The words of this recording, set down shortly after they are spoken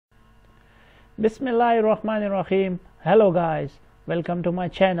Bismillahirrahmanirrahim. Hello guys, welcome to my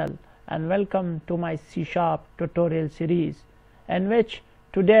channel and welcome to my C# tutorial series, in which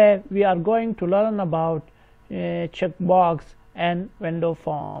today we are going to learn about checkbox and window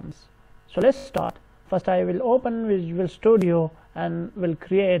forms. So let's start. First I will open Visual Studio and will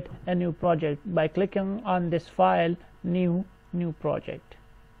create a new project by clicking on this file, new project.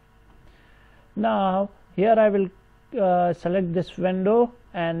 Now here I will select this window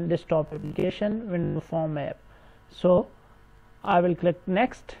and desktop application window form app. So I will click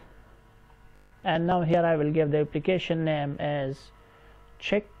next, and now here I will give the application name as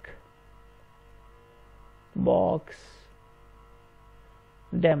Checkbox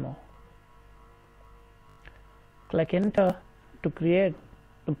Demo. Click enter to create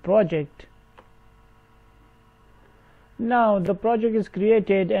the project. Now the project is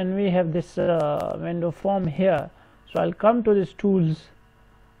created and we have this window form here. So I'll come to this tools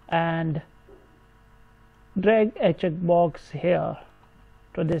and drag a checkbox here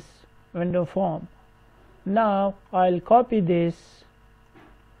to this window form. Now I'll copy this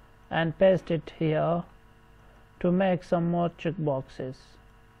and paste it here to make some more checkboxes.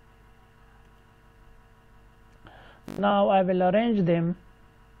 Now I will arrange them .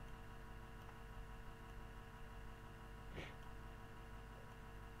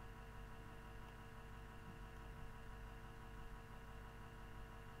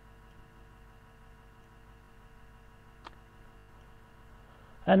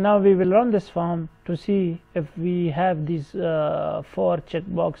 And now we will run this form to see if we have these 4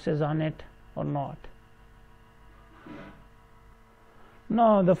 checkboxes on it or not.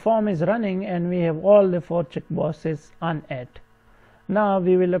 Now the form is running and we have all the 4 checkboxes on it. Now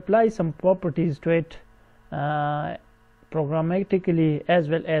we will apply some properties to it programmatically as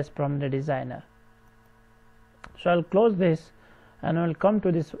well as from the designer. So I'll close this and I will come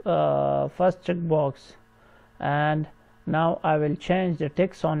to this first checkbox, and now I will change the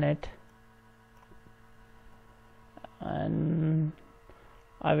text on it, and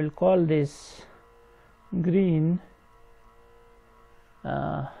I will call this green,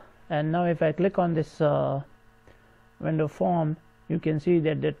 and now if I click on this window form, you can see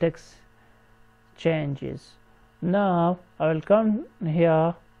that the text changes. Now I will come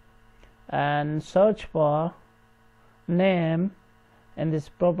here and search for name in this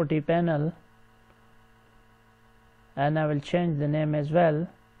property panel, and I will change the name as well.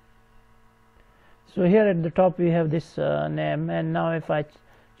 So here at the top we have this name, and now if I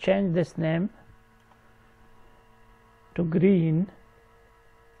change this name to green,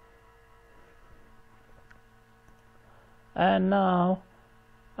 and now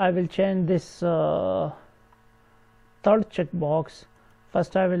I will change this third checkbox.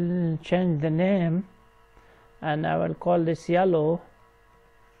 First I will change the name and I will call this yellow,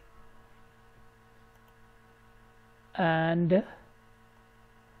 and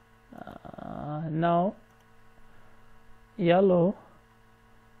now yellow,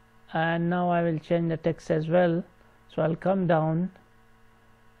 and now I will change the text as well. So I'll come down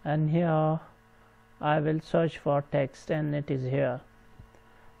and here I will search for text, and it is here.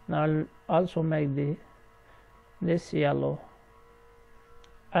 Now I'll also make this yellow,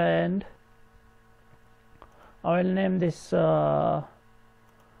 and I will name this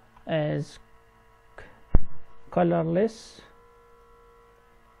as colorless,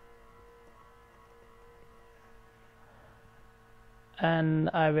 and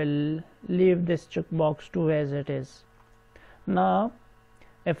I will leave this checkbox 2 as it is. Now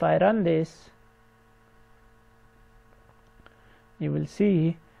if I run this, you will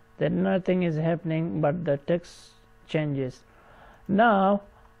see that nothing is happening but the text changes. Now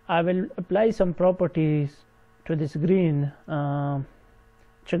I will apply some properties to this green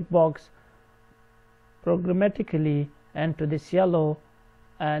checkbox programmatically, and to this yellow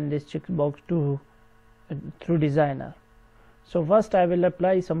and this checkbox too through designer. So first I will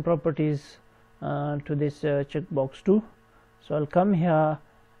apply some properties to this checkbox 2. So I'll come here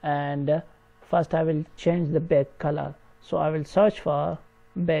and first I will change the back color. So I will search for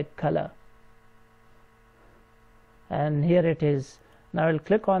back color, and here it is. Now I will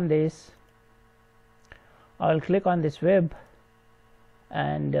click on this. I will click on this web,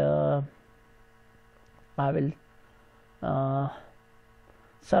 and I will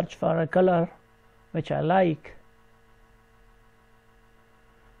search for a color which I like.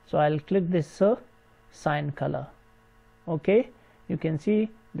 So I'll click this cyan color. Okay, you can see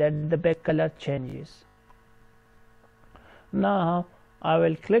that the back color changes. Now I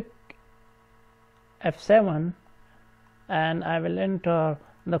will click F7 and I will enter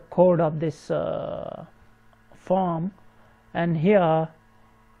the code of this form, and here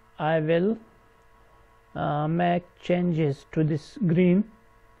I will make changes to this green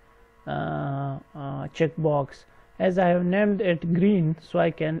checkbox. As I have named it green, so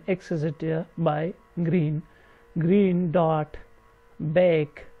I can access it here by green dot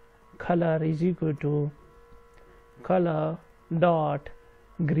back color is equal to color dot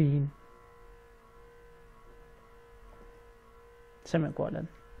green semicolon.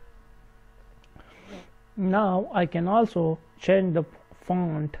 Now I can also change the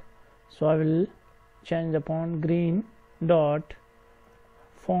font, so I will change the font green dot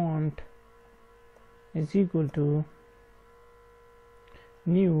font is equal to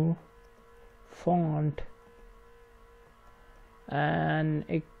new font, and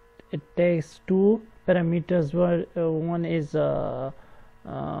it takes two parameters, where one is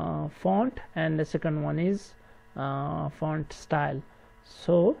font and the second one is font style.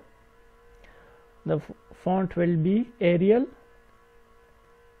 So the font will be Arial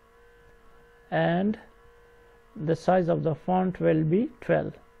and the size of the font will be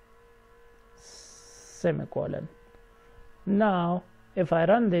 12 semicolon. Now if I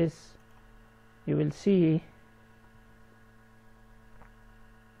run this, you will see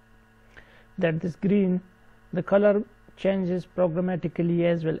that this green, the color changes programmatically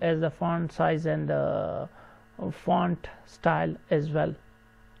as well as the font size and the font style as well.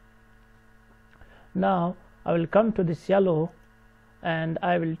 Now I will come to this yellow and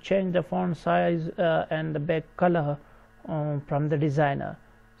I will change the font size and the back color from the designer.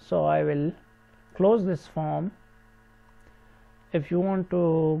 So I will close this form. If you want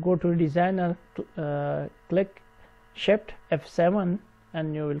to go to designer, click Shift F7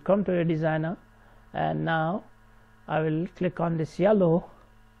 and you will come to a designer, and now I will click on this yellow,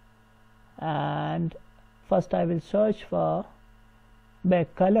 and first I will search for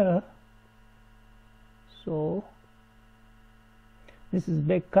back color. So this is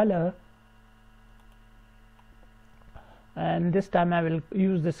back color, and this time I will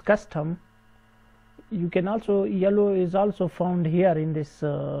use this custom. You can also, yellow is also found here in this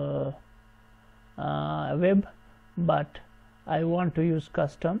web, but I want to use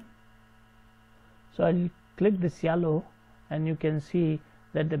custom, so I'll click this yellow and you can see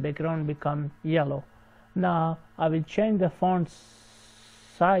that the background become yellow. Now I will change the font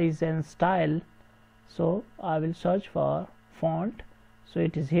size and style, so I will search for font, so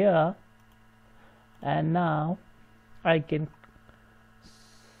it is here, and now I can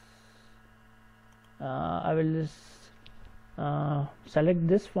I will select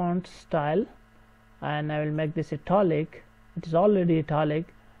this font style and I will make this italic. It is already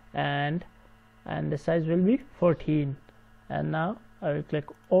italic, and the size will be 14, and now I will click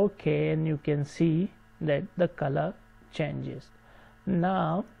OK, and you can see that the color changes.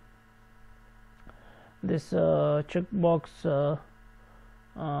 Now this checkbox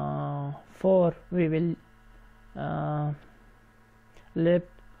 4, we will let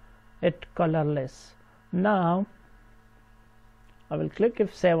it colorless. Now I will click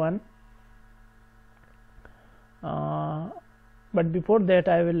F7, but before that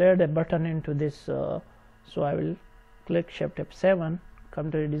I will add a button into this, so I will click Shift F7, come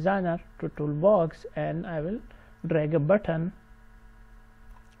to the designer, to toolbox, and I will drag a button,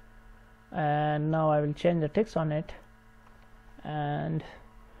 and now I will change the text on it, and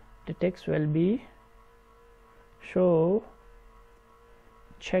the text will be show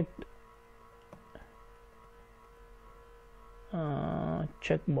checked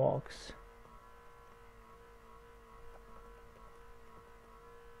checkbox.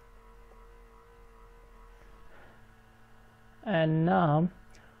 And now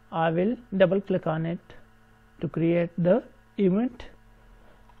I will double click on it to create the event.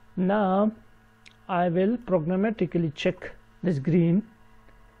 Now I will programmatically check this green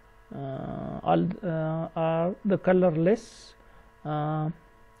all are the colorless checkbox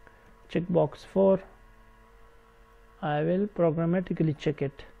 4. I will programmatically check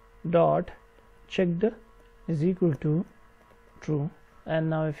it. Dot checked is equal to true, and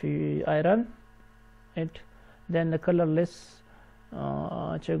now if I run it, then the colorless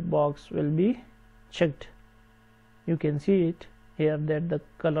checkbox will be checked. You can see it here that the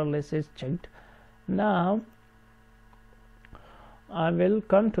colorless is checked. Now I will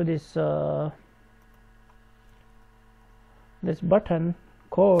come to this this button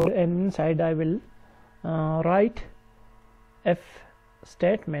code, and inside I will write if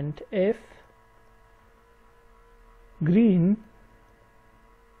statement. If green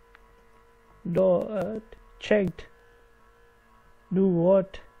dot checked, do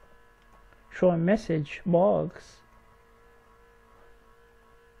what? Show a message box,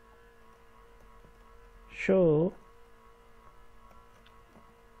 show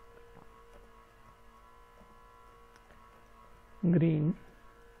green.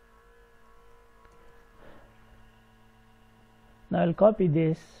 Now I'll copy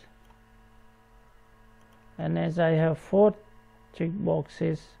this, and as I have 4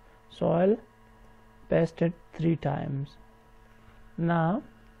 checkboxes, so I'll paste it 3 times. Now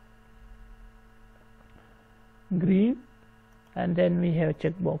green, and then we have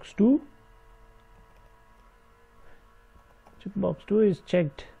checkbox 2. Checkbox 2 is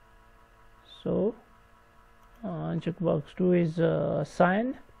checked, so checkbox 2 is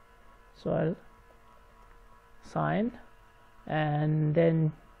signed, so I'll sign. And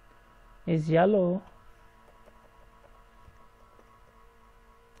then is yellow.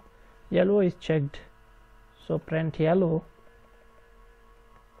 Yellow is checked, so print yellow.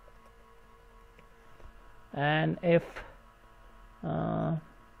 And if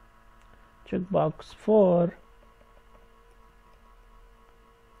checkbox 4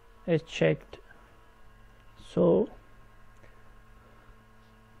 is checked, so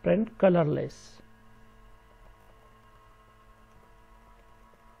print colorless.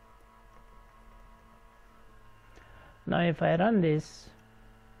 Now if I run this,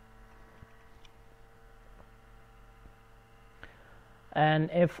 and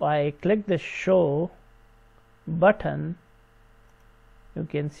if I click the show button, you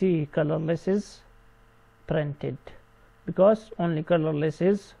can see colorless is printed, because only colorless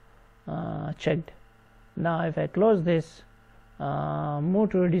is checked. Now if I close this, move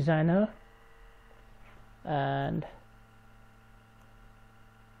to designer, and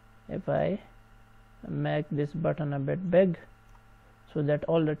if I make this button a bit big so that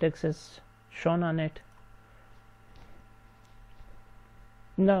all the text is shown on it.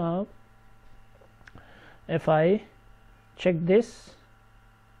 Now if I check this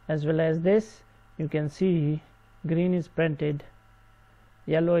as well as this, you can see green is printed,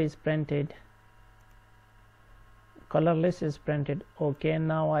 yellow is printed, colorless is printed. Okay,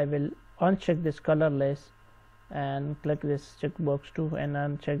 now I will uncheck this colorless and click this checkbox 2 and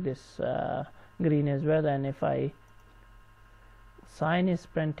uncheck this green as well, and if I sign is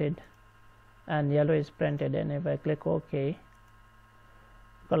printed and yellow is printed, and if I click OK,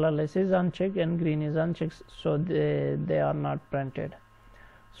 colorless is unchecked and green is unchecked, so they are not printed.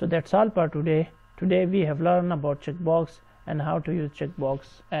 So that's all for today. Today we have learned about checkbox and how to use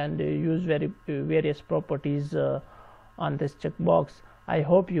checkbox and use various properties on this checkbox. I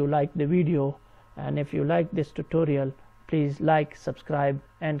hope you liked the video, and if you like this tutorial, please like, subscribe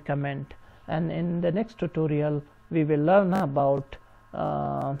and comment. And in the next tutorial we will learn about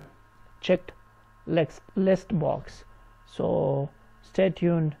checked list box. So stay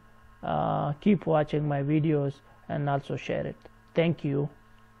tuned, keep watching my videos and also share it. Thank you.